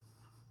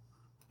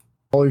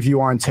All of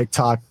you are on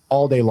TikTok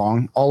all day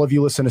long. All of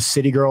you listen to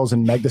City Girls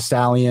and Meg Thee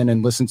Stallion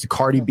and listen to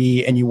Cardi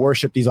B, and you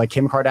worship these like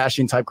Kim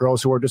Kardashian type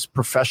girls who are just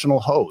professional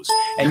hoes.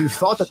 And you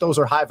thought that those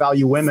are high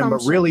value women,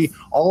 but really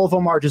all of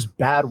them are just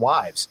bad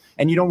wives.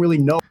 And you don't really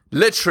know.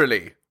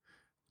 Literally.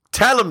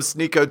 Tell them,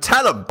 Sneako,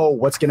 tell them. Oh,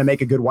 what's going to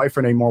make a good wife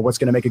anymore? What's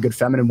going to make a good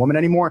feminine woman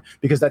anymore?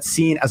 Because that's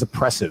seen as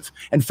oppressive.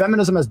 And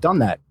feminism has done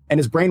that and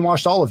has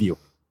brainwashed all of you.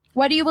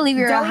 What do you believe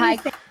you're a high...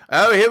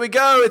 Oh, here we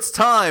go. It's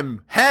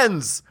time.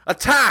 Hens,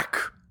 attack.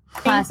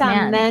 I think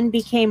that men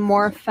became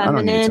more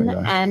feminine,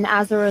 and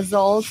as a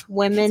result,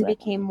 women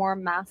became more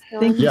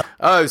masculine. Yeah.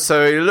 Oh,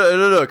 so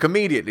look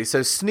immediately. So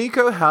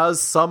Sneako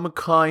has some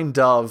kind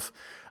of,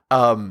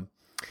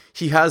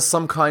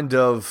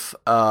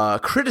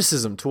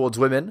 criticism towards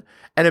women,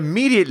 and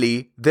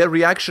immediately their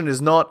reaction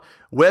is not,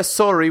 "We're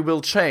sorry,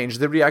 we'll change."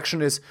 The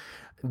reaction is,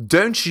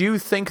 "Don't you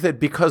think that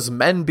because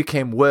men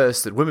became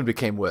worse, that women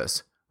became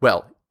worse?"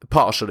 Well,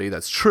 partially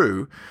that's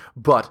true,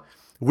 but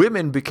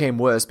women became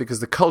worse because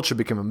the culture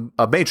became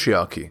a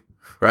matriarchy,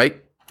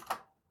 right?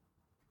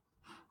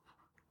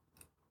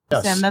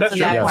 Yes.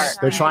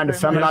 They're trying to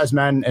feminize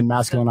men and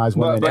masculinize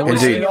women. But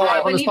indeed.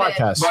 On this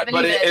podcast. But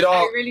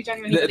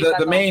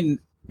the main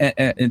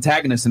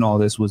antagonist in all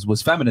this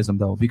was feminism,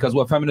 though, because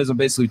what feminism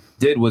basically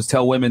did was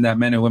tell women that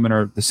men and women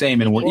are the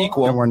same and we're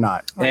equal, and we're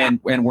not, and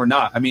we're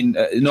not. I mean,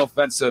 no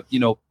offense to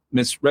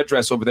Miss Red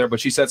Dress over there,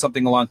 but she said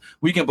something along,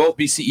 "We can both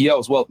be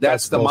CEOs." Well,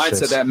 that's the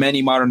mindset that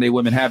many modern day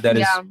women have. That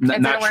is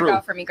not true. Work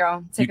out for me,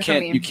 girl. You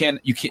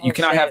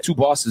cannot have two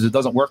bosses. It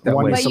doesn't work that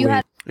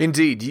way.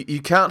 Indeed,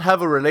 you can't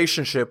have a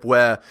relationship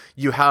where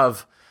you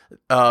have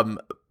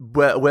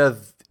where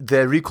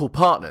they're equal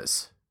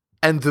partners.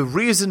 And the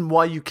reason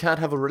why you can't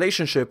have a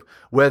relationship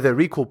where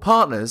they're equal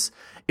partners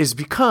is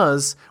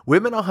because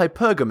women are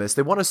hypergamous.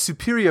 They want a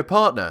superior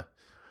partner.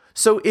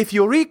 So if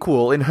you're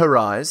equal in her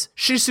eyes,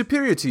 she's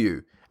superior to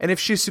you. And if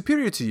she's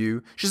superior to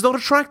you, she's not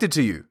attracted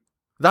to you.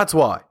 That's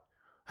why.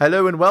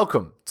 Hello and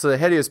welcome to the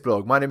Helios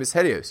blog. My name is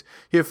Helios,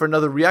 here for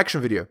another reaction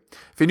video.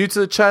 If you're new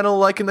to the channel,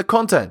 liking the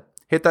content,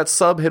 hit that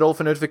sub, hit all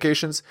for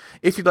notifications.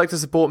 If you'd like to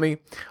support me,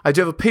 I do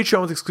have a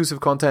Patreon with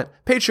exclusive content,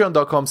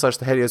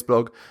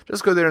 patreon.com/theheliosblog.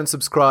 Just go there and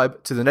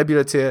subscribe to the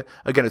Nebula tier.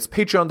 Again, it's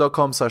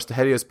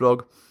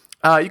patreon.com/theheliosblog.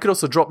 You could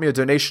also drop me a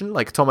donation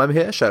like Tom M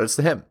here. Shoutouts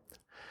to him.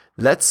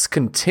 Let's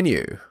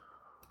continue.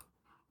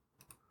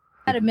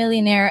 At a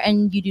millionaire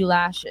and you do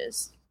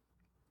lashes.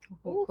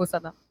 Who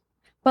said that?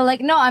 But like,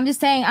 no, I'm just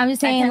saying,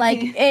 like,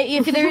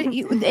 if there,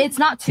 it's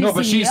not too. No,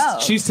 but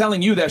she's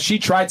telling you that she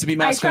tried to be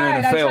masculine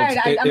and failed.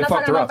 I'm not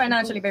talking about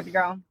financially, baby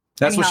girl.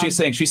 That's what she's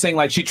saying. She's saying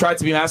like she tried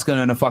to be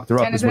masculine and it fucked her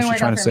up. Is what she's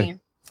trying to say.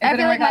 I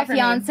feel like my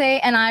fiance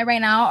and I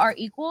right now are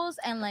equals,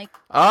 and like.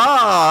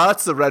 Ah,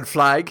 that's the red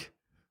flag.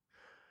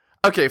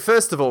 Okay,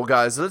 first of all,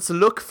 guys, let's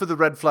look for the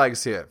red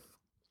flags here.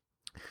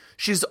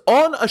 She's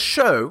on a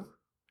show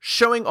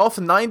showing off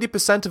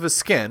 90% of her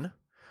skin,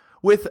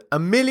 with a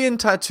million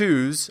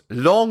tattoos,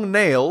 long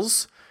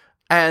nails,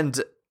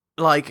 and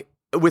like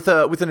with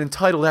an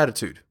entitled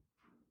attitude.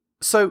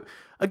 So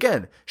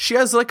again, she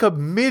has like a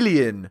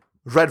million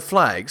red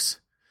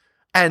flags,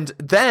 and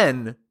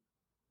then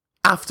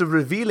after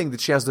revealing that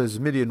she has those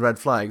million red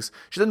flags,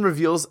 she then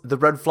reveals the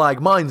red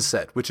flag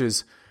mindset, which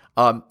is,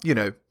 I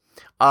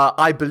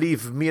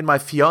believe me and my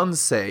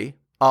fiance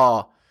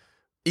are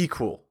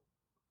equal,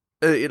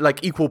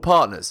 like equal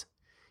partners.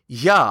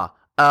 Yeah.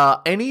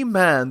 Any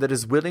man that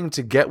is willing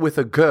to get with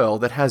a girl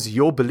that has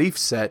your belief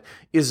set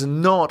is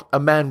not a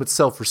man with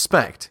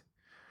self-respect.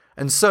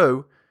 And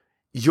so,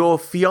 your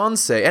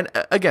fiance, and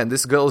again,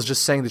 this girl is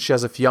just saying that she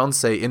has a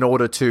fiance in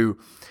order to,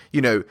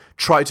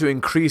 try to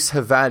increase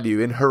her value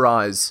in her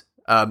eyes.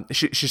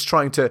 She's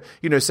trying to,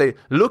 say,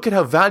 look at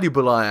how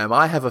valuable I am.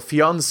 I have a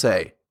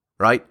fiance,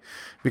 right?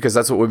 Because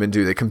that's what women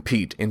do. They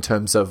compete in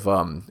terms of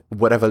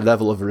whatever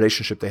level of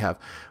relationship they have.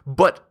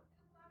 But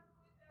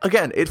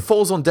again, it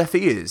falls on deaf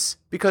ears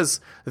because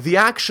the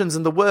actions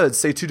and the words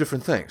say two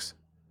different things.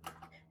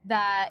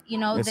 That,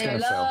 it's they gonna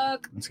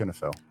look. Fail. It's going to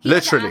fail. He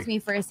Literally. doesn't ask me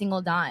for a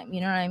single dime. You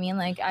know what I mean?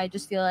 Like, I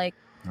just feel like,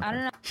 I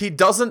don't know. He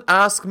doesn't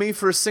ask me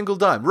for a single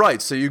dime.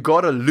 Right, so you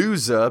got a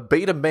loser,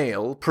 beta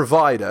male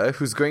provider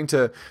who's going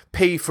to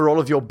pay for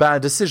all of your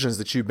bad decisions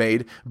that you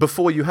made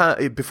before you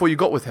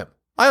got with him.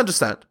 I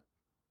understand.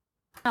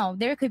 No,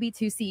 there could be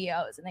two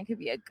CEOs, and it could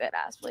be a good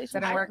ass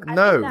relationship.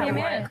 No.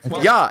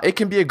 Yeah, it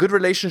can be a good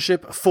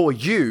relationship for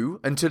you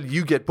until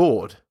you get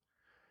bored.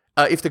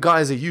 If the guy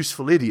is a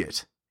useful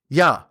idiot.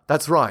 Yeah,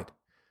 that's right.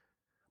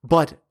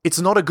 But it's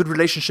not a good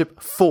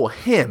relationship for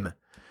him.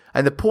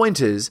 And the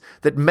point is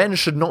that men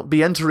should not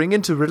be entering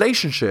into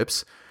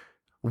relationships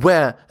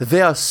where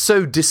they are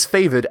so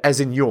disfavored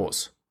as in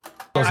yours.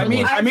 I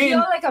feel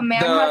like a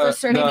man has a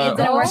certain needs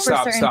that work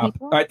for certain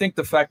people. I think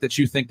the fact that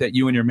you think that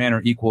you and your man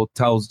are equal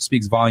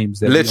speaks volumes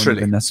that Literally. you don't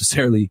even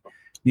necessarily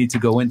need to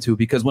go into.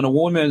 Because when a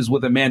woman is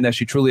with a man that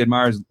she truly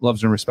admires,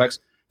 loves, and respects,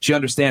 she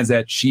understands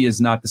that she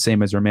is not the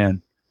same as her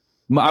man.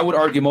 I would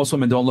argue most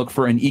women don't look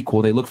for an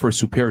equal; they look for a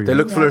superior. They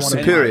look for a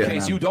superior. In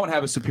case you don't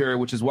have a superior,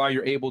 which is why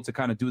you're able to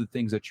kind of do the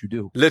things that you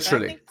do.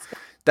 Literally.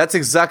 That's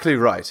exactly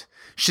right.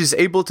 She's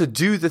able to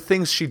do the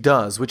things she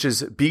does, which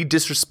is be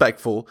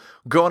disrespectful,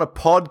 go on a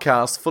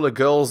podcast full of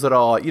girls that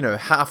are,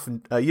 half,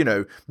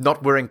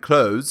 not wearing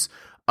clothes,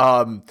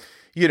 go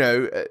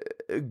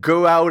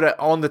out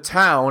on the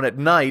town at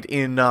night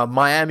in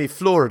Miami,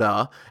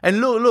 Florida, and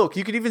look,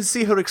 you can even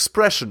see her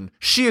expression.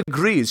 She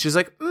agrees. She's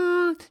like,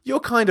 you're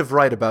kind of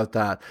right about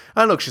that.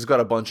 And look, she's got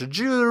a bunch of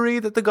jewelry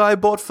that the guy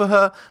bought for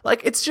her.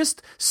 Like, it's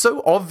just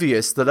so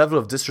obvious, the level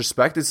of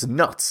disrespect. It's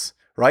nuts.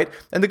 Right?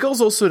 And the girl's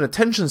also an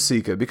attention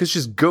seeker because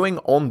she's going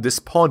on this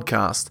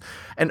podcast.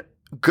 And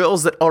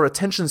girls that are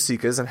attention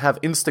seekers and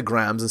have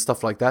Instagrams and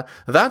stuff like that,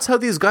 that's how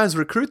these guys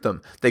recruit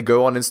them. They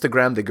go on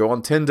Instagram, they go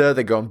on Tinder,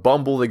 they go on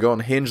Bumble, they go on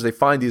Hinge, they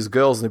find these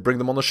girls and they bring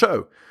them on the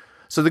show.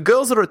 So the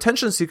girls that are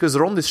attention seekers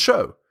are on this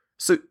show.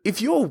 So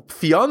if your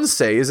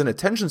fiance is an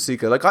attention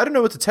seeker, like, I don't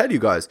know what to tell you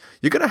guys.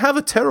 You're going to have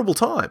a terrible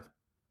time.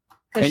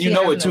 And you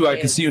know it too. I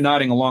can see you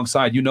nodding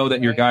alongside. You know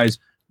that your guy's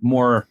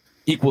more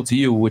equal to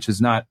you, which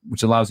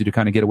allows you to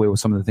kind of get away with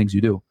some of the things you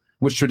do,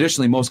 which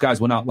traditionally most guys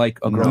will not like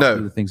a girl to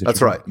do the things that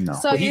that's you right. do. No.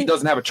 So but he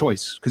doesn't have a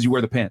choice because you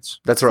wear the pants.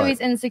 That's right. So he's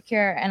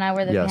insecure and I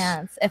wear the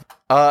pants.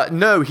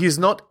 No, he's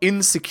not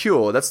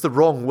insecure. That's the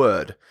wrong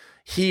word.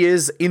 He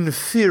is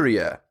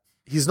inferior.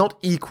 He's not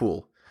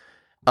equal.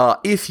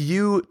 If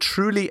you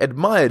truly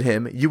admired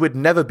him, you would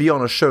never be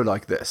on a show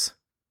like this.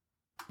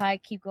 I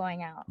keep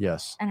going out.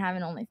 Yes. And have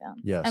an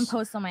OnlyFans. Yes. And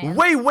post on my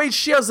Instagram. Wait,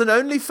 she has an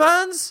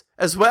OnlyFans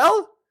as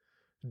well?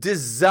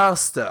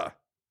 Disaster.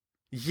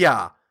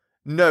 Yeah.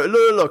 No,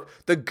 look.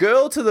 The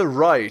girl to the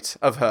right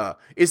of her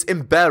is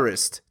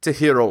embarrassed to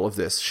hear all of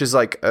this. She's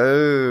like,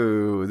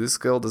 oh, this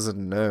girl doesn't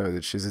know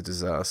that she's a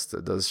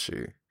disaster, does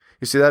she?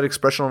 You see that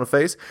expression on her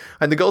face?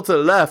 And the girl to the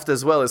left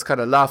as well is kind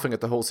of laughing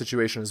at the whole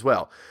situation as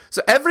well.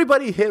 So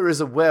everybody here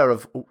is aware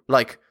of,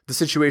 like, the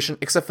situation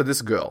except for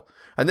this girl.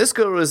 And this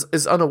girl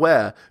is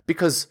unaware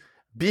because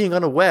being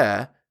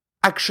unaware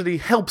actually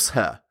helps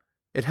her.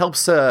 It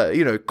helps her,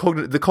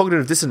 the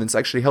cognitive dissonance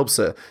actually helps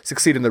her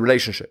succeed in the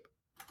relationship.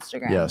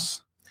 Instagram.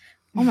 Yes.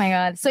 Oh my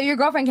God. So your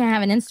girlfriend can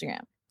have an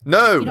Instagram.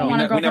 No. You don't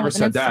want a we girlfriend never with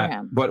said an that.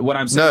 Instagram. But what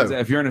I'm saying is that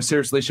if you're in a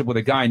serious relationship with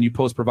a guy and you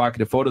post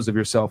provocative photos of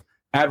yourself,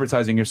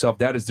 advertising yourself,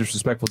 that is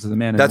disrespectful to the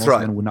man. And That's most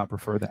right. men would not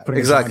prefer that. Putting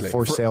Exactly. a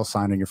for sale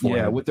sign on your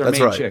forehead. Yeah, with their That's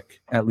main right.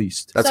 chick, at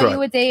least. That's so right. you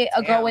would date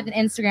a girl with an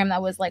Instagram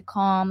that was like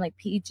calm, like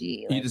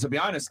PG. You just to be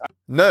honest.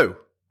 No,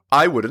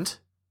 I wouldn't.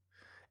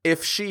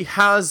 If she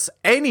has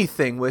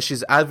anything where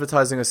she's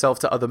advertising herself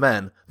to other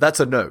men, that's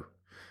a no.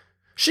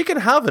 She can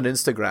have an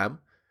Instagram,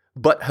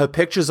 but her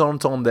pictures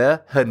aren't on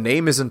there. Her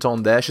name isn't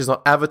on there. She's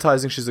not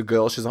advertising she's a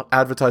girl. She's not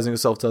advertising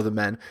herself to other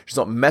men. She's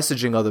not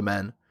messaging other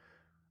men.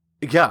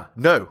 Yeah,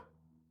 no.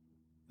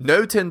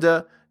 No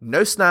Tinder,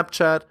 no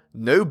Snapchat,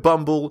 no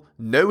Bumble,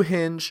 no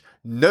Hinge,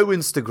 no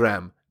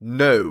Instagram.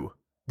 No.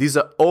 These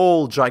are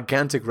all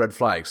gigantic red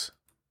flags.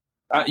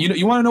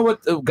 You want to know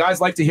what guys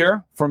like to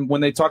hear from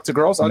when they talk to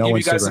girls? I'll give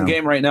you guys some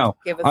game right now.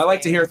 I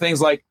like to hear things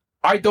like,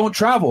 I don't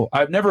travel.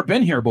 I've never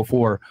been here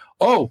before.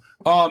 Oh,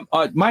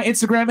 my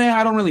Instagram, man,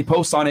 I don't really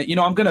post on it.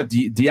 I'm going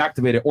to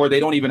deactivate it, or they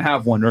don't even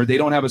have one, or they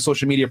don't have a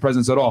social media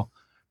presence at all.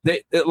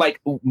 They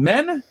like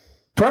men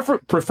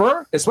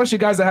prefer, especially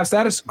guys that have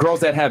status,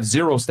 girls that have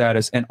zero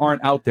status and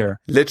aren't out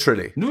there.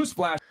 Literally.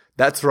 Newsflash.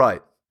 That's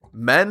right.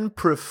 Men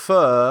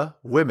prefer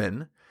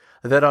women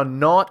that are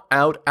not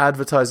out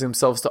advertising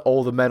themselves to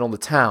all the men on the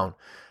town.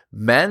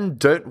 Men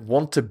don't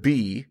want to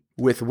be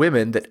with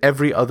women that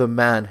every other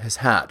man has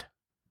had.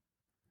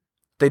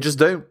 They just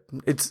don't.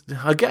 It's,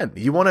 again,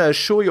 you want to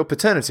assure your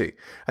paternity.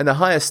 And the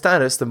higher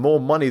status, the more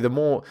money, the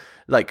more,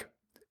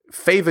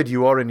 favored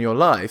you are in your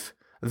life,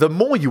 the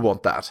more you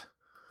want that.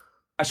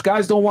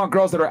 Guys don't want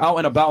girls that are out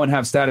and about and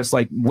have status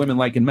like women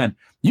like in men.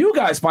 You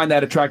guys find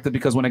that attractive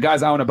because when a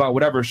guy's out and about,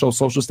 whatever, it shows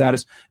social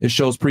status, it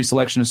shows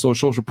pre-selection, it shows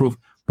social proof.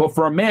 But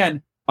for a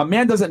man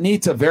doesn't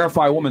need to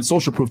verify a woman's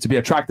social proof to be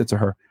attracted to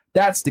her.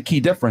 That's the key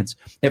difference.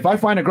 If I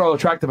find a girl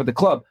attractive at the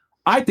club,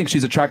 I think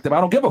she's attractive. I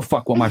don't give a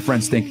fuck what my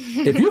friends think.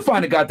 If you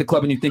find a guy at the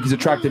club and you think he's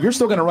attractive, you're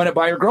still going to run it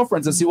by your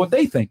girlfriends and see what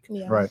they think.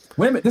 Yeah. Right.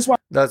 Women, this is why.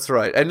 That's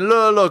right. And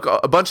look,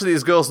 a bunch of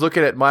these girls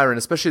looking at Myron,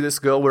 especially this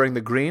girl wearing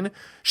the green.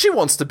 She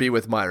wants to be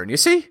with Myron, you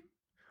see?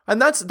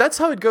 And that's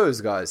how it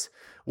goes, guys.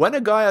 When a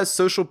guy has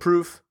social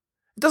proof,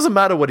 it doesn't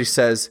matter what he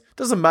says. It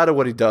doesn't matter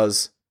what he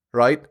does,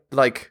 right?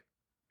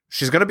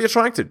 She's going to be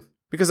attracted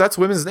because that's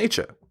women's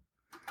nature.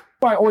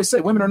 I always say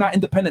women are not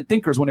independent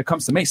thinkers when it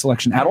comes to mate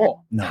selection at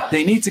all. No,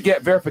 they need to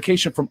get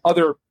verification from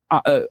other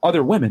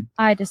women.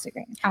 I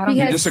disagree. You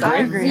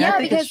disagree? Yeah,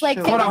 because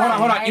hold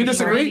on. You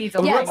disagree?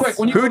 Real quick.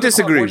 When you Who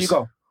disagrees? Where do you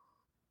go?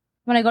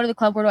 When I go to the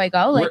club, where do I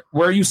go?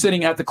 Where are you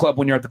sitting at the club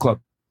when you're at the club?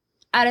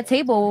 At a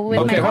table with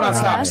okay, my hold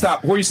on, girls.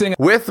 stop. Where are you sitting?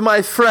 With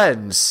my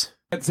friends.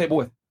 At the table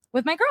with?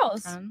 With my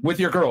girls. With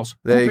your girls.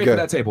 There Who you paid go. for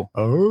that table?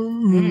 Oh.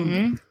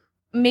 Mm-hmm.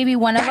 Maybe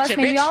one of us,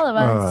 maybe all of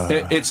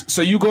us. It's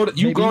so you go to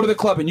the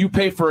club and you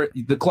pay for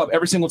the club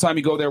every single time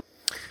you go there.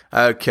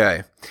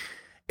 Okay.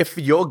 If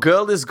your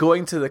girl is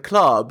going to the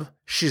club,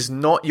 she's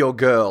not your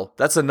girl.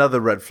 That's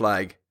another red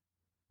flag.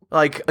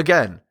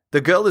 Again,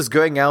 the girl is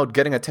going out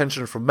getting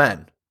attention from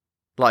men.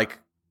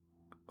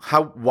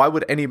 Why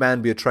would any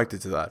man be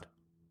attracted to that?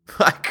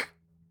 Like,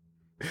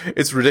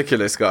 it's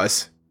ridiculous,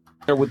 guys.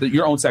 With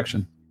your own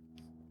section.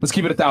 Let's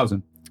keep it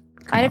 1,000.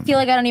 I feel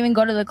like I don't even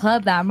go to the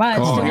club that much.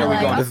 Oh, here we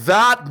go.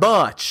 That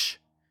much.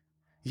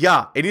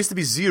 Yeah, it needs to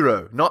be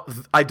 0. Not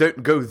I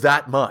don't go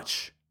that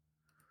much.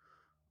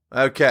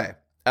 Okay.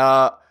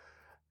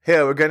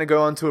 Here, we're going to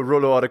go on to a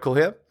Rollo article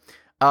here.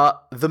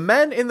 The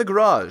men in the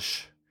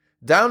garage.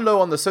 Down low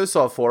on the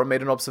Sosar forum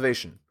made an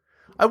observation.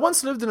 I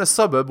once lived in a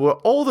suburb where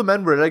all the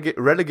men were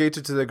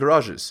relegated to their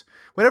garages.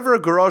 Whenever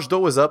a garage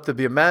door was up, there'd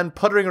be a man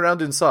puttering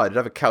around inside. He'd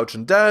have a couch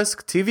and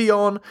desk, TV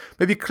on,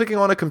 maybe clicking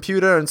on a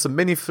computer and some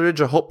mini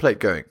fridge or hot plate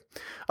going.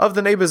 Of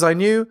the neighbors I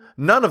knew,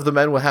 none of the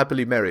men were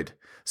happily married.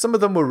 Some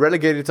of them were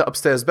relegated to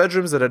upstairs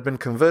bedrooms that had been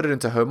converted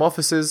into home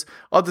offices.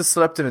 Others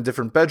slept in a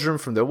different bedroom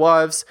from their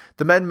wives.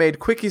 The men made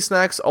quickie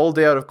snacks all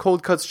day out of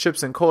cold cuts,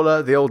 chips and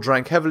cola. They all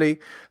drank heavily.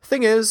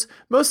 Thing is,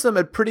 most of them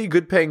had pretty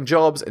good paying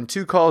jobs and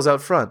 2 cars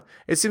out front.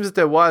 It seems that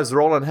their wives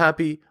were all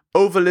unhappy,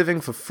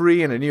 over-living for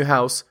free in a new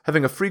house,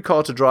 having a free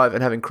car to drive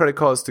and having credit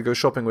cards to go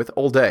shopping with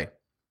all day.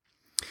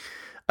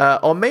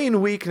 Our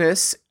main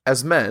weakness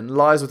as men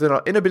lies within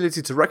our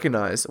inability to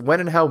recognize when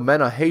and how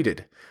men are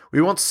hated.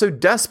 We want so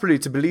desperately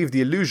to believe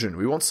the illusion.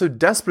 We want so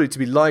desperately to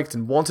be liked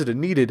and wanted and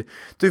needed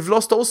that we've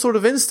lost all sort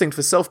of instinct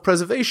for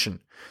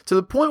self-preservation, to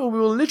the point where we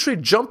will literally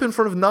jump in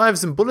front of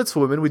knives and bullets for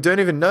women we don't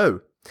even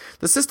know.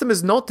 The system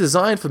is not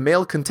designed for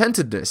male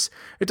contentedness.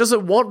 It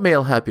doesn't want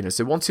male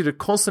happiness. It wants you to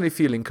constantly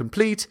feel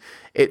incomplete.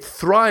 It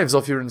thrives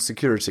off your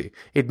insecurity.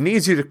 It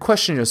needs you to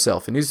question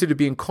yourself. It needs you to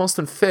be in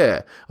constant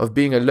fear of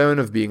being alone,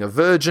 of being a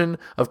virgin,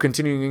 of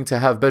continuing to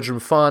have bedroom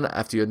fun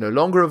after you're no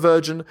longer a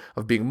virgin,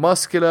 of being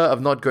muscular, of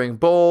not going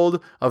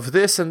bald, of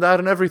this and that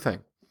and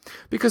everything.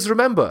 Because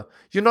remember,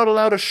 you're not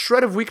allowed a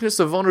shred of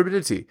weakness or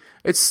vulnerability.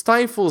 It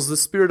stifles the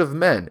spirit of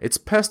men. It's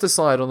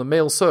pesticide on the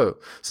male soul.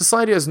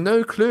 Society has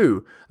no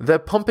clue. They're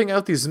pumping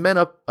out these man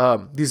up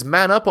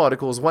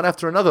articles one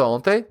after another,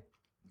 aren't they?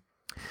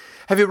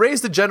 Have you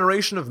raised a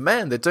generation of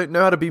men that don't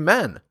know how to be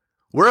men?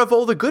 Where have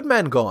all the good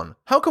men gone?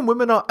 How come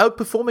women are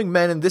outperforming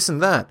men in this and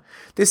that?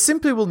 They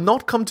simply will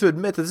not come to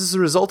admit that this is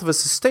a result of a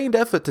sustained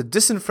effort to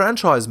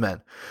disenfranchise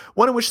men,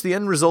 one in which the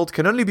end result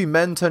can only be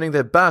men turning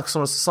their backs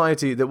on a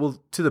society that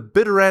will to the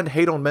bitter end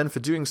hate on men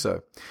for doing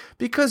so.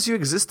 Because you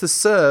exist to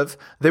serve,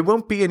 there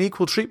won't be an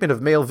equal treatment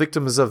of male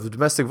victims of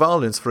domestic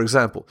violence, for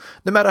example,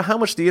 no matter how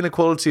much the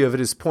inequality of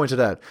it is pointed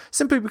out,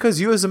 simply because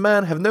you as a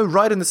man have no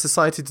right in this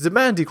society to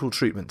demand equal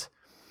treatment.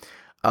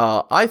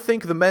 I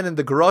think the men in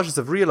the garages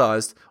have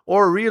realized,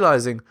 or are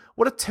realizing,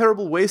 what a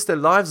terrible waste their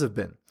lives have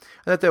been,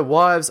 and that their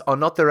wives are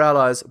not their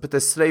allies, but their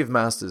slave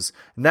masters,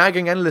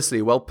 nagging endlessly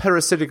while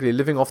parasitically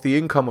living off the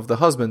income of the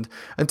husband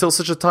until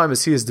such a time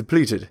as he is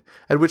depleted,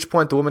 at which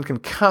point the woman can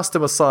cast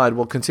him aside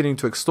while continuing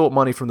to extort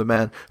money from the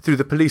man through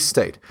the police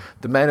state.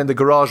 The men in the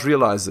garage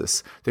realize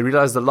this. They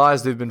realize the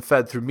lies they've been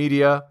fed through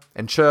media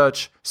and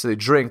church, so they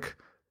drink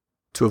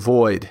to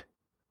avoid,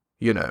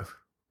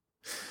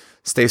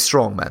 stay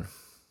strong, man.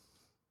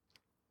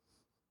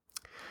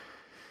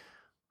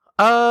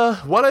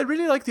 While I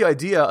really like the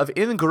idea of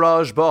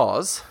in-garage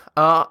bars,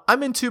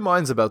 I'm in 2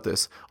 minds about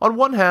this. On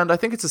one hand, I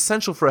think it's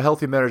essential for a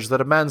healthy marriage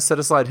that a man set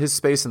aside his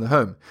space in the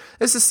home.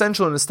 It's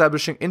essential in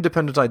establishing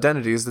independent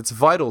identities that's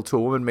vital to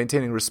a woman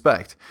maintaining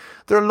respect.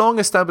 There are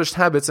long-established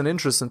habits and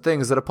interests and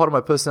things that are part of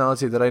my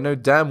personality that I know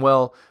damn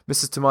well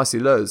Mrs. Tomasi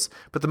loathes,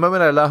 but the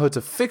moment I allow her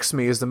to fix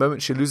me is the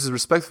moment she loses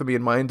respect for me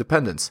and my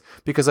independence,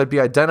 because I'd be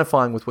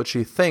identifying with what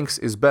she thinks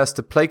is best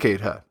to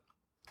placate her.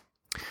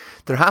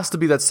 There has to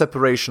be that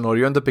separation, or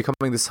you end up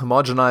becoming this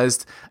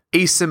homogenized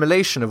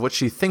assimilation of what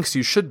she thinks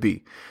you should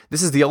be.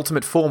 This is the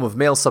ultimate form of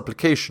male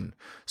supplication.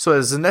 So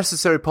as a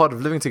necessary part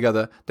of living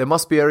together, there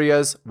must be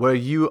areas where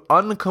you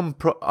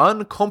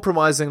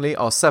uncompromisingly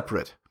are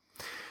separate.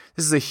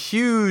 This is a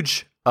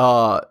huge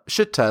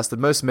shit test that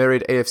most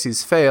married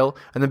AFCs fail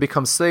and then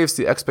become slaves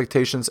to the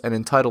expectations and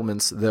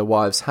entitlements their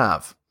wives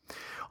have.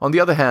 On the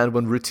other hand,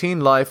 when routine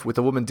life with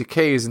a woman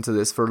decays into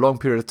this for a long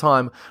period of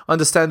time,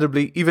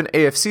 understandably, even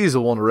AFCs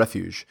will want a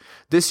refuge.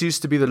 This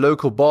used to be the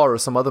local bar or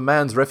some other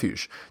man's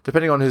refuge.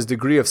 Depending on his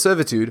degree of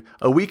servitude,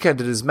 a weekend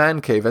at his man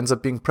cave ends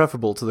up being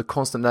preferable to the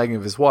constant nagging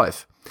of his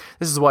wife.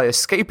 This is why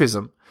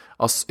escapism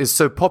is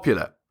so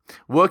popular.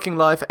 Working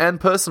life and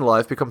personal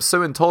life become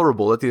so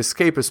intolerable that the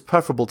escape is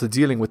preferable to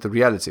dealing with the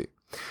reality.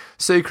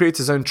 So he creates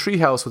his own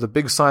treehouse with a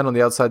big sign on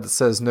the outside that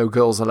says, "No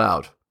girls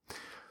allowed."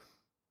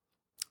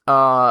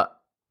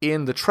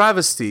 In The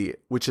Travesty,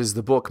 which is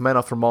the book Men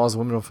Are From Mars,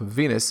 Women Are From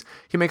Venus,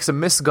 he makes a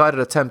misguided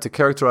attempt to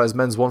characterize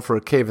men's want for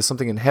a cave as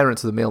something inherent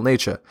to the male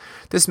nature.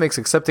 This makes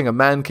accepting a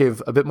man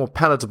cave a bit more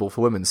palatable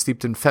for women,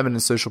 steeped in feminine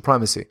social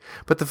primacy.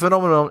 But the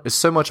phenomenon is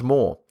so much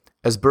more,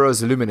 as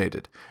Burroughs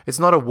illuminated. It's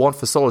not a want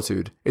for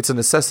solitude, it's a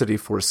necessity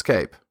for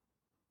escape.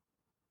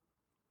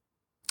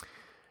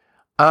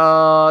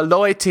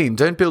 Law 18,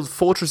 don't build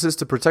fortresses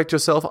to protect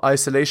yourself.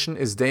 Isolation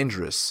is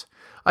dangerous.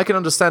 I can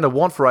understand a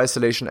want for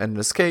isolation and an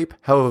escape,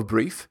 however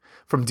brief.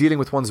 from dealing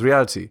with one's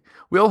reality.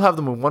 We all have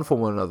them in one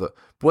form or another,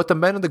 but what the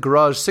men in the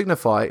garage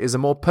signify is a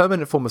more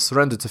permanent form of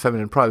surrender to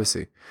feminine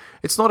privacy.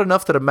 It's not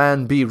enough that a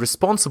man be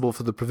responsible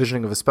for the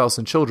provisioning of a spouse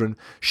and children.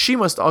 She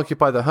must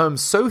occupy the home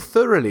so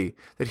thoroughly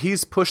that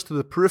he's pushed to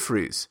the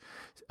peripheries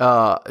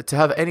to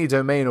have any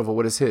domain over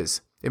what is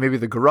his. It may be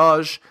the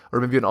garage, or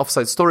it may be an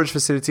offsite storage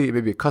facility, it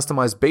may be a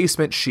customized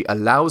basement she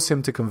allows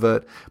him to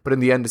convert, but in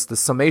the end it's the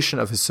summation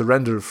of his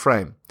surrender of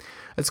frame.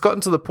 It's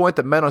gotten to the point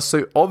that men are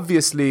so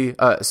obliviously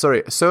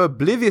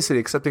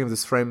accepting of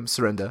this frame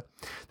surrender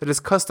that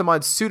his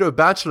customized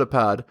pseudo-bachelor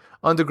pad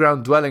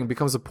underground dwelling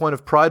becomes a point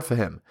of pride for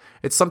him.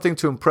 It's something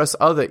to impress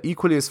other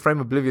equally as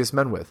frame-oblivious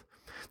men with.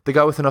 The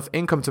guy with enough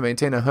income to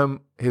maintain a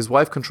home his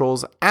wife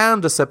controls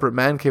and a separate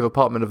man cave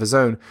apartment of his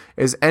own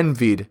is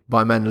envied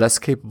by men less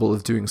capable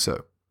of doing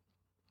so.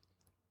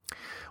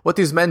 What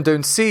these men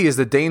don't see is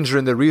the danger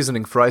in their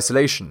reasoning for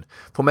isolation.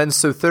 For men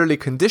so thoroughly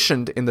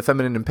conditioned in the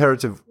feminine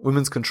imperative,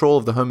 women's control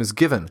of the home is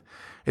given.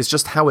 It's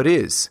just how it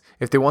is,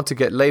 if they want to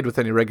get laid with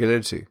any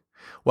regularity.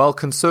 While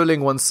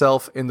consoling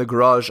oneself in the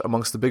garage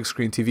amongst the big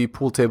screen TV,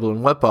 pool table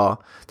and wet bar,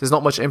 there's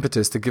not much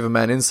impetus to give a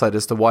man insight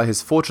as to why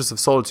his fortress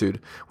of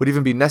solitude would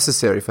even be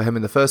necessary for him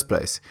in the first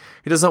place.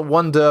 He doesn't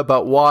wonder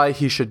about why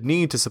he should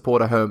need to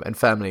support a home and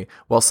family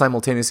while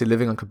simultaneously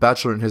living like a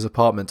bachelor in his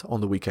apartment on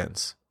the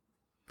weekends.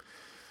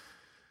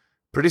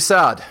 Pretty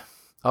sad.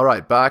 All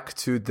right, back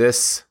to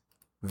this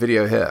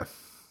video here.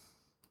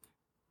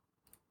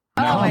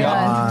 Oh my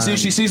God. See,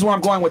 she sees where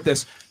I'm going with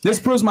this. This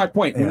proves my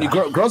point. When you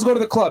girls go to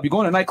the club, you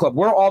go in a nightclub,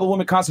 where are all the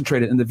women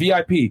concentrated? In the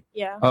VIP.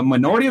 Yeah. A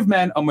minority of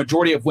men, a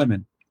majority of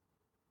women.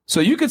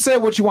 So you could say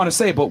what you want to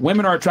say, but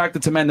women are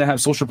attracted to men that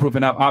have social proof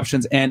and have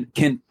options and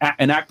can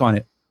act on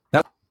it.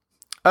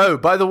 Oh,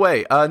 by the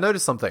way,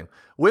 notice something.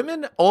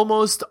 Women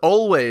almost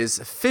always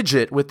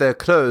fidget with their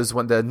clothes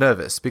when they're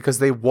nervous because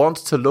they want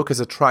to look as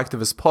attractive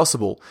as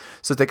possible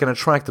so they can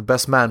attract the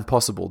best man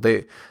possible.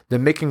 They're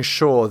making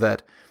sure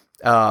that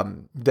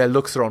their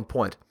looks are on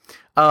point.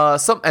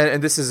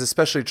 And this is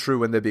especially true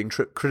when they're being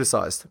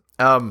criticized.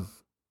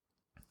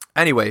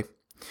 Anyway,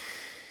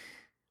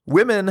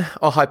 women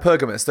are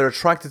hypergamous. They're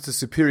attracted to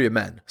superior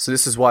men. So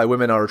this is why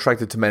women are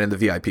attracted to men in the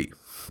VIP.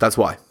 That's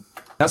why.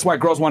 That's why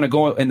girls want to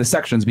go in the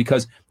sections,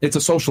 because it's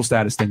a social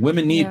status thing.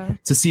 Women need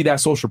to see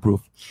that social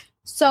proof.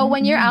 So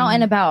when you're out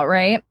and about,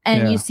 right,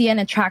 and you see an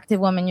attractive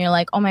woman, you're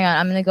like, oh my God,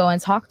 I'm going to go and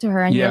talk to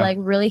her. And you're like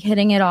really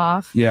hitting it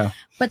off. Yeah.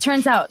 But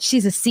turns out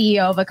she's a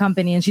CEO of a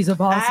company and she's a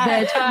boss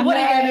bitch. What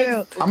are you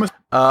going to do?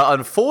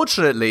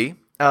 Unfortunately,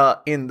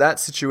 in that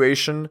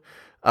situation,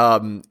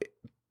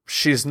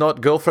 she's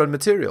not girlfriend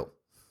material,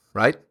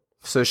 right?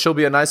 So she'll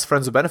be a nice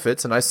friends with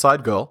benefits, a nice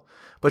side girl,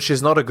 but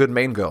she's not a good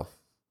main girl.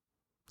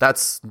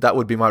 That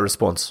would be my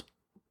response.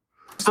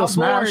 Still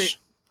smash.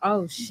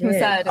 Oh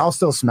shit! I'll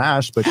still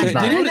smash, but she's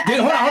not.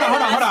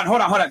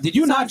 Hold on. Did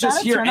you not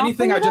just hear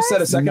anything I just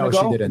said a second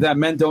ago? She didn't. That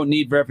men don't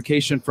need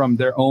verification from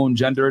their own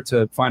gender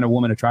to find a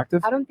woman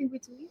attractive? I don't think we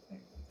do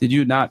either. Did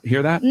you not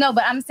hear that? No,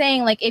 but I'm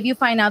saying, like, if you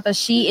find out that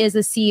she is a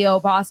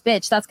CEO boss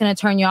bitch, that's going to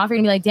turn you off. You're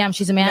going to be like, damn,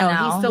 she's a man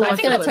now.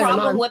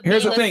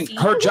 Here's the thing.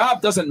 Her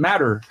job doesn't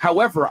matter.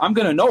 However, I'm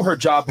going to know her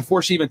job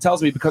before she even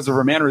tells me because of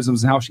her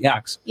mannerisms and how she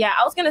acts. Yeah,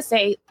 I was going to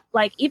say,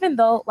 like, even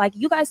though, like,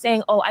 you guys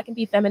saying, oh, I can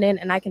be feminine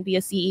and I can be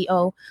a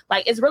CEO,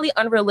 like, it's really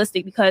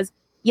unrealistic because,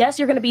 yes,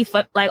 you're going to be,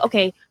 like,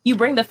 okay, you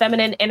bring the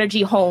feminine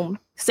energy home,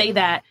 say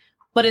that.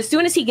 But as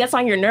soon as he gets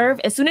on your nerve,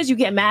 as soon as you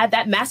get mad,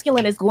 that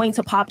masculine is going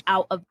to pop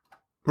out of.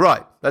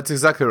 Right. That's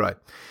exactly right.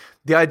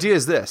 The idea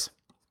is this.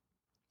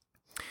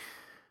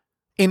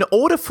 In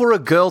order for a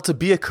girl to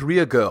be a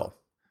career girl,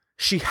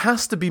 she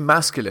has to be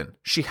masculine.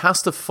 She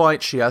has to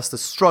fight. She has to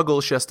struggle.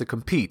 She has to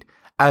compete,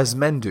 as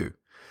men do.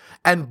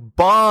 And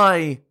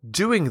by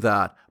doing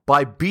that,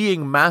 by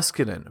being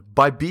masculine,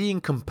 by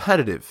being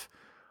competitive,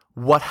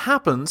 what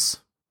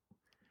happens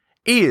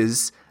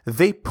is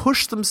they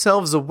push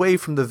themselves away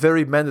from the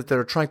very men that they're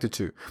attracted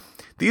to.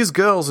 These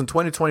girls in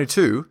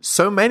 2022,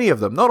 so many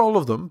of them, not all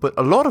of them, but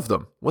a lot of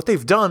them, what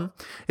they've done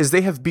is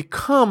they have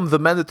become the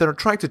men that they're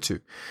attracted to.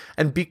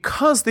 And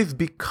because they've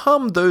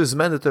become those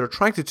men that they're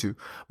attracted to,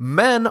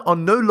 men are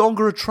no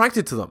longer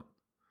attracted to them.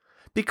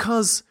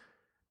 Because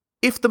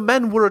if the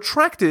men were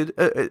attracted,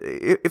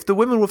 if the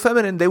women were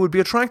feminine, they would be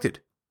attracted.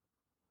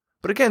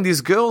 But again,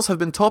 these girls have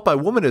been taught by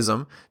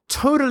womanism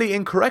totally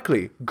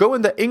incorrectly, go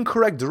in the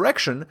incorrect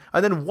direction,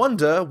 and then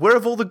wonder, where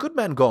have all the good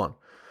men gone?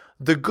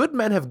 The good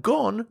men have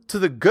gone to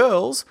the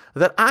girls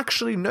that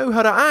actually know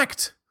how to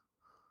act.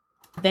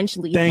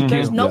 Eventually,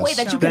 there's no way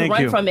that you can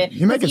run from it.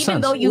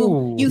 Even though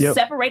you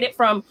separate it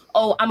from,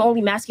 oh, I'm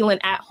only masculine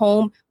at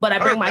home, but I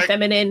bring my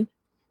feminine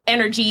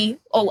energy.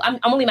 Oh, I'm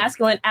only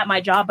masculine at my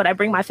job, but I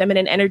bring my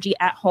feminine energy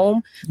at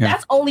home.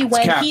 That's only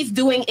when he's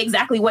doing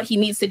exactly what he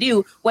needs to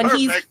do. When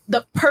he's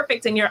the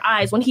perfect in your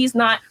eyes, when he's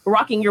not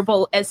rocking your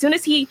boat. As soon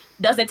as he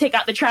doesn't take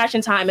out the trash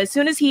in time, as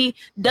soon as he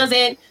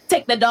doesn't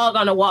take the dog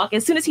on a walk,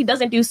 as soon as he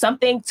doesn't do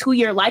something to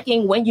your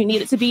liking when you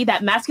need it to be,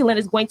 that masculine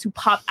is going to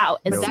pop out.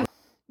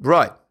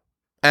 Right.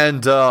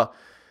 And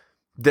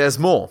there's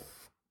more.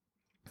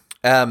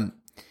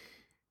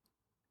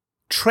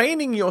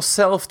 training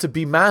yourself to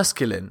be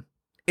masculine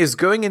is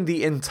going in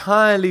the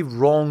entirely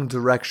wrong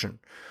direction.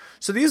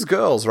 So these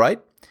girls,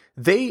 right?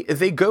 They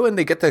go and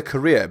they get their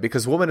career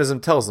because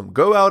womanism tells them,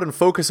 go out and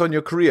focus on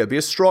your career, be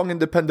a strong,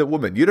 independent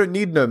woman. You don't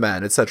need no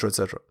man, etc.,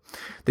 etc.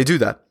 They do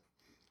that.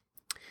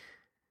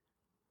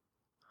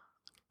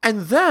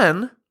 And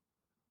then,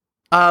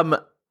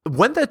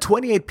 when they're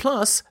 28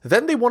 plus,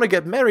 then they want to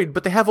get married,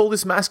 but they have all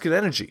this masculine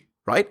energy,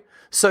 right?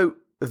 So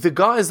the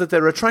guys that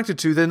they're attracted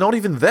to, they're not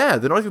even there.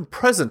 They're not even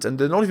present. And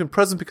they're not even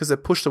present because they're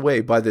pushed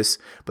away by this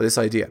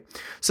idea.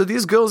 So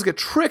these girls get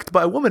tricked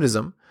by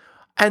womanism.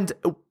 And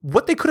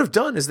what they could have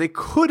done is they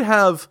could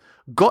have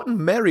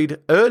gotten married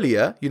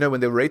earlier, when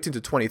they were 18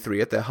 to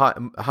 23 at their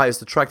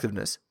highest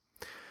attractiveness.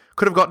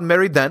 Could have gotten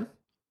married then.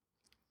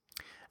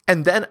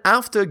 And then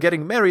after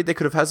getting married, they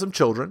could have had some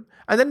children.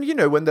 And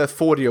then, when they're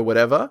 40 or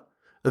whatever,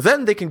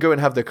 then they can go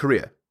and have their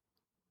career.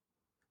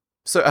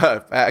 So,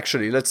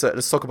 actually, let's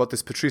talk about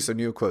this Patrice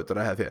O'Neill quote that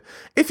I have here.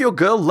 If your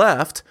girl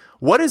left,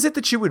 what is it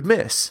that you would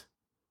miss?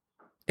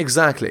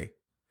 Exactly.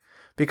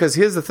 Because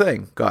here's the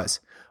thing, guys.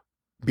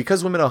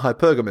 Because women are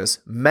hypergamous,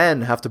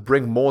 men have to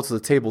bring more to the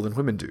table than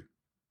women do.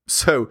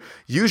 So,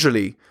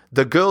 usually,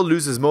 the girl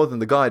loses more than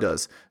the guy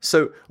does.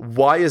 So,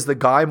 why is the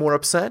guy more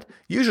upset?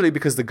 Usually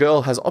because the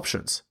girl has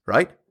options,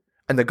 right?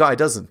 And the guy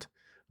doesn't.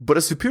 But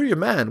a superior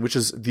man, which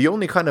is the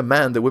only kind of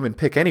man that women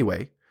pick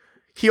anyway,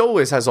 he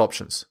always has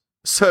options.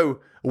 So,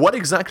 what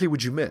exactly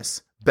would you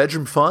miss?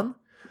 Bedroom fun?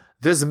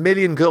 There's a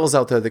million girls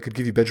out there that could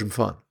give you bedroom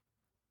fun.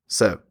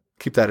 So,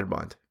 keep that in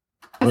mind.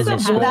 That's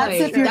if you're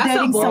dating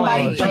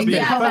somebody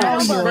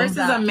versus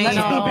a man. Let's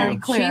be very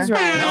clear. She's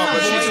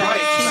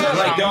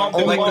right.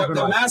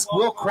 The mask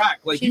will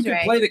crack. Like, you can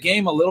play the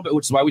game a little bit,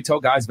 which is why we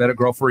tell guys vet a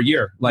girl for a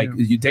year. Like,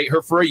 you date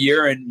her for a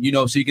year, and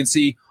so you can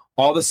see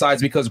all the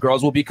sides, because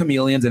girls will be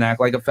chameleons and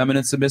act like a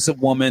feminine, submissive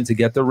woman to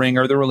get the ring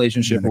or the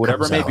relationship or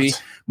whatever it may be.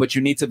 But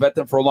you need to vet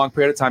them for a long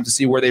period of time to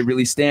see where they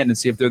really stand and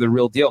see if they're the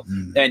real deal.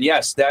 And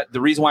yes,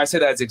 the reason why I say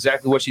that is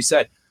exactly what she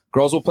said.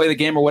 Girls will play the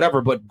game or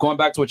whatever. But going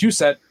back to what you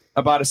said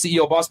about a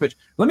CEO boss bitch,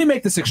 let me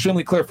make this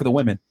extremely clear for the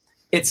women.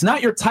 It's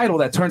not your title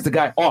that turns the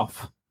guy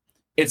off.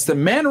 It's the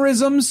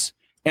mannerisms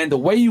and the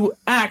way you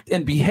act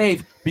and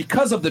behave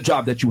because of the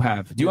job that you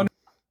have. Do you understand?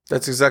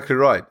 That's exactly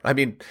right. I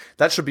mean,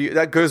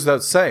 that goes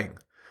without saying.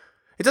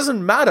 It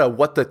doesn't matter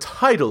what the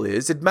title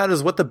is. It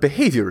matters what the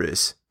behavior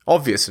is,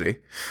 obviously.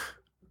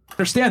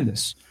 Understand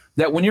this,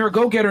 that when you're a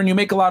go-getter and you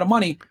make a lot of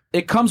money,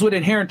 it comes with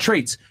inherent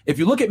traits. If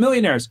you look at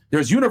millionaires,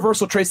 there's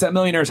universal traits that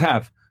millionaires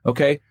have,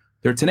 okay?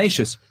 They're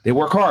tenacious. They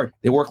work hard.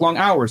 They work long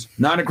hours.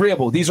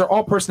 Non-agreeable. These are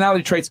all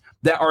personality traits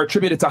that are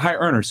attributed to high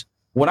earners.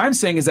 What I'm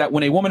saying is that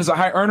when a woman is a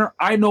high earner,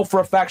 I know for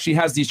a fact she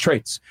has these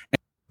traits.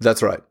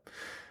 That's right.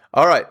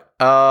 All right.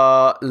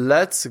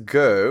 Let's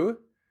go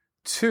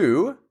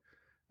to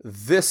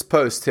this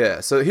post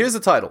here. So here's the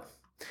title.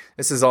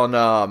 This is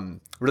on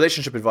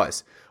relationship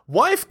advice.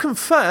 Wife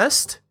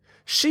confessed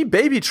she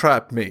baby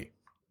trapped me.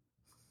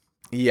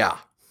 Yeah.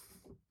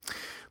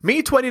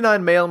 Me,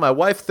 29 male, my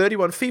wife,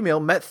 31 female,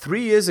 met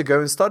 3 years ago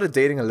and started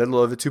dating a little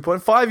over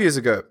 2.5 years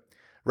ago.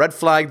 Red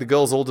flag, the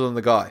girl's older than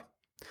the guy.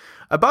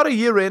 About a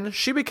year in,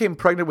 she became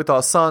pregnant with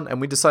our son and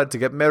we decided to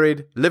get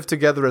married, live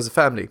together as a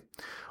family.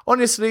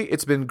 Honestly,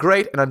 it's been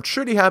great and I'm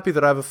truly happy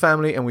that I have a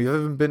family and we've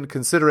even been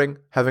considering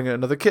having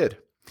another kid.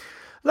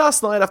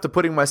 Last night, after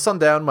putting my son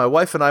down, my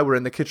wife and I were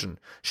in the kitchen.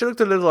 She looked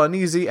a little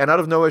uneasy, and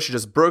out of nowhere, she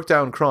just broke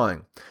down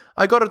crying.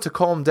 I got her to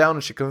calm down,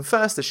 and she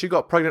confessed that she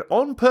got pregnant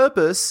on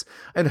purpose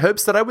in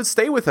hopes that I would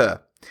stay with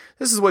her.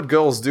 This is what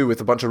girls do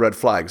with a bunch of red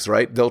flags,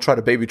 right? They'll try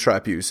to baby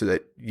trap you so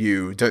that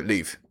you don't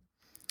leave.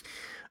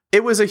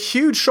 It was a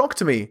huge shock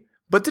to me,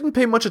 but didn't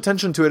pay much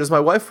attention to it as my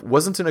wife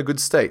wasn't in a good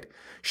state.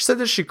 She said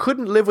that she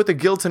couldn't live with the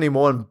guilt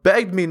anymore and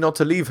begged me not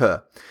to leave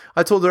her.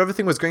 I told her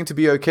everything was going to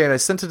be okay and I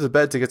sent her to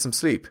bed to get some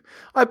sleep.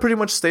 I pretty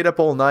much stayed up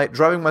all night,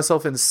 driving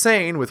myself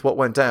insane with what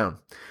went down.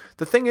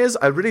 The thing is,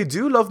 I really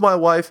do love my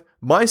wife,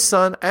 my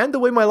son, and the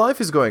way my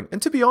life is going.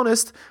 And to be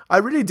honest, I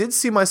really did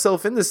see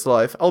myself in this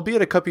life,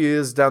 albeit a couple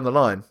years down the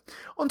line.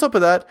 On top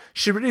of that,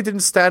 she really didn't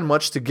stand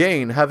much to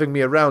gain having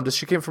me around as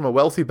she came from a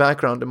wealthy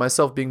background and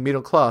myself being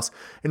middle class.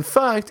 In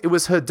fact, it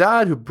was her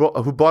dad who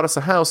bought us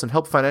a house and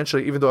helped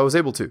financially even though I was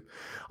able to.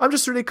 I'm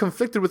just really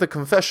conflicted with a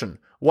confession.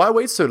 Why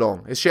wait so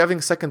long? Is she having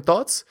second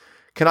thoughts?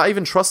 Can I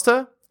even trust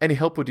her? Any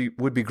help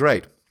would be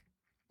great.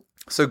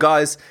 So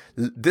guys,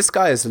 this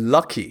guy is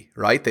lucky,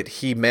 right, that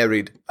he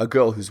married a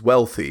girl who's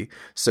wealthy.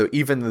 So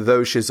even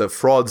though she's a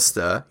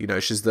fraudster,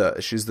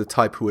 she's the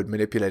type who would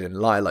manipulate and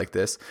lie like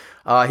this,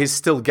 he's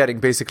still getting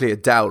basically a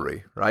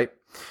dowry, right?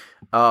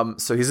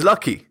 So he's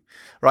lucky,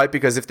 right?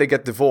 Because if they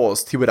get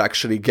divorced, he would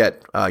actually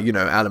get,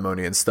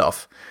 alimony and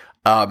stuff.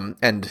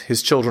 And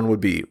his children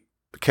would be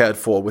cared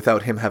for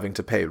without him having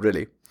to pay,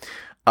 really.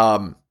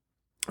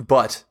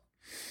 But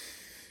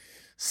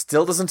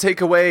still doesn't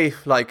take away,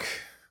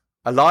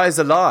 a lie is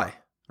a lie,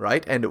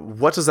 right? And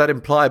what does that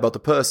imply about the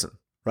person,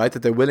 right?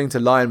 That they're willing to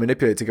lie and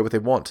manipulate to get what they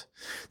want.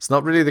 It's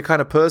not really the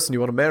kind of person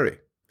you want to marry.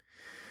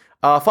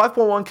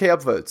 5.1k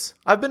upvotes.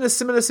 I've been in a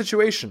similar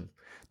situation.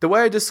 The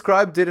way I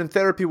described it in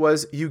therapy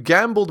was, you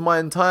gambled my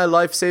entire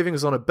life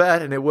savings on a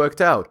bet and it worked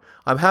out.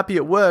 I'm happy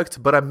it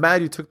worked, but I'm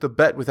mad you took the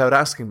bet without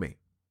asking me.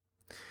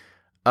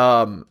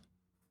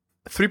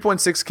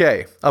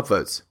 3.6k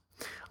upvotes.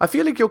 I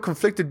feel like you're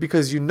conflicted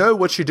because you know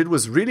what she did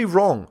was really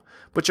wrong,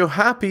 but you're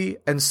happy,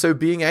 and so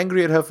being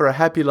angry at her for a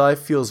happy life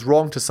feels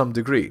wrong to some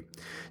degree.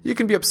 You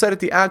can be upset at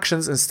the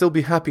actions and still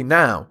be happy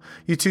now.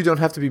 The two don't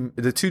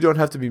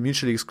have to be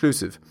mutually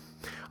exclusive.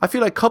 I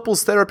feel like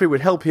couples therapy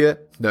would help here.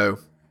 No,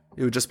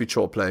 it would just be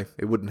chore play.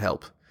 It wouldn't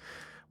help.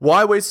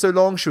 Why wait so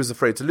long? She was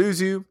afraid to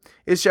lose you.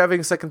 Is she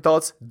having second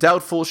thoughts?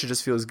 Doubtful. She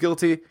just feels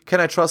guilty. Can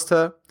I trust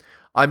her?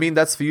 I mean,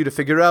 that's for you to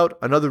figure out.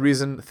 Another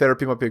reason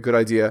therapy might be a good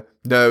idea.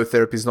 No,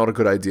 therapy is not a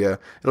good idea.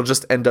 It'll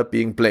just end up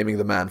being blaming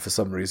the man for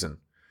some reason.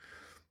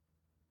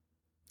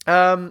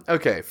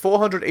 Okay,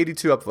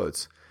 482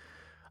 upvotes.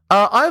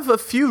 I have a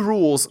few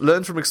rules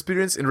learned from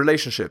experience in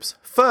relationships.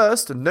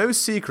 First, no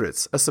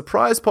secrets. A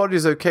surprise party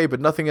is okay,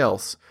 but nothing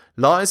else.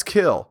 Lies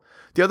kill.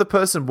 The other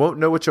person won't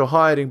know what you're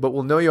hiding, but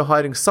will know you're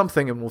hiding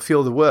something and will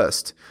feel the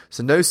worst.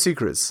 So no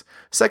secrets.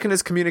 Second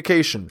is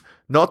communication.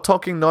 Not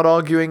talking, not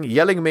arguing,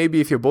 yelling maybe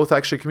if you're both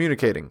actually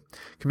communicating.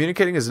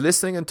 Communicating is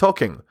listening and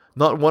talking,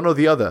 not one or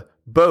the other.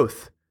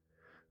 Both.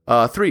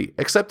 3,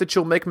 accept that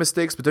you'll make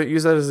mistakes, but don't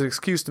use that as an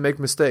excuse to make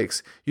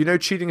mistakes. You know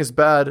cheating is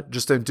bad,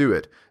 just don't do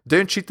it.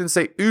 Don't cheat and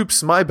say,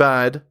 oops, my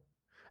bad.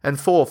 And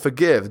 4,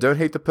 forgive. Don't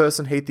hate the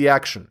person, hate the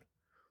action.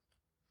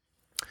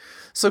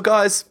 So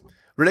guys,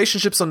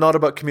 relationships are not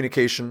about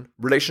communication.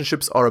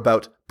 Relationships are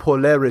about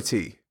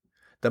polarity.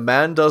 The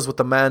man does what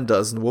the man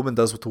does, and the woman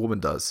does what the woman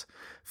does.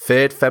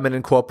 Fit,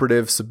 feminine,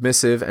 cooperative,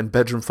 submissive, and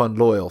bedroom fun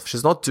loyal. If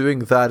she's not doing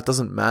that, it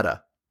doesn't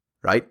matter,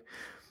 right?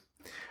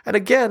 And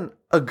again,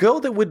 a girl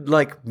that would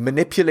like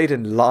manipulate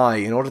and lie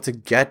in order to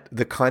get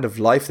the kind of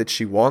life that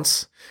she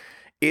wants,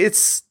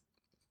 it's...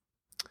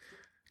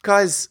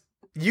 Guys,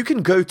 you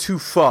can go too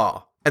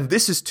far, and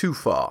this is too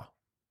far.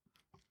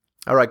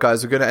 Alright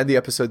guys, we're going to end the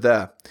episode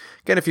there.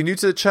 Again, if you're new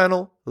to the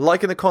channel,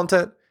 liking the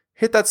content,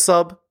 hit that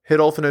sub,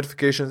 hit all for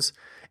notifications.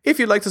 If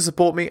you'd like to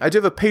support me, I do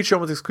have a Patreon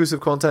with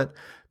exclusive content,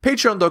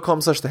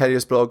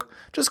 patreon.com/theheliosblog.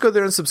 Just go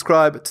there and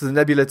subscribe to the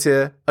Nebula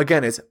tier.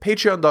 Again, it's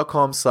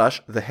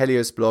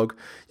patreon.com/theheliosblog.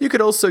 You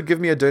could also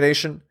give me a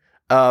donation,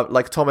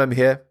 like Tom M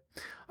here.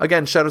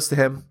 Again, shoutouts to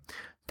him.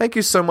 Thank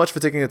you so much for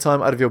taking the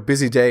time out of your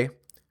busy day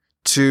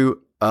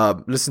to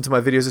listen to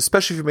my videos,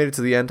 especially if you made it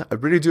to the end. I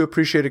really do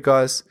appreciate it,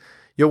 guys.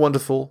 You're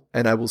wonderful,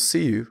 and I will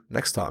see you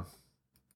next time.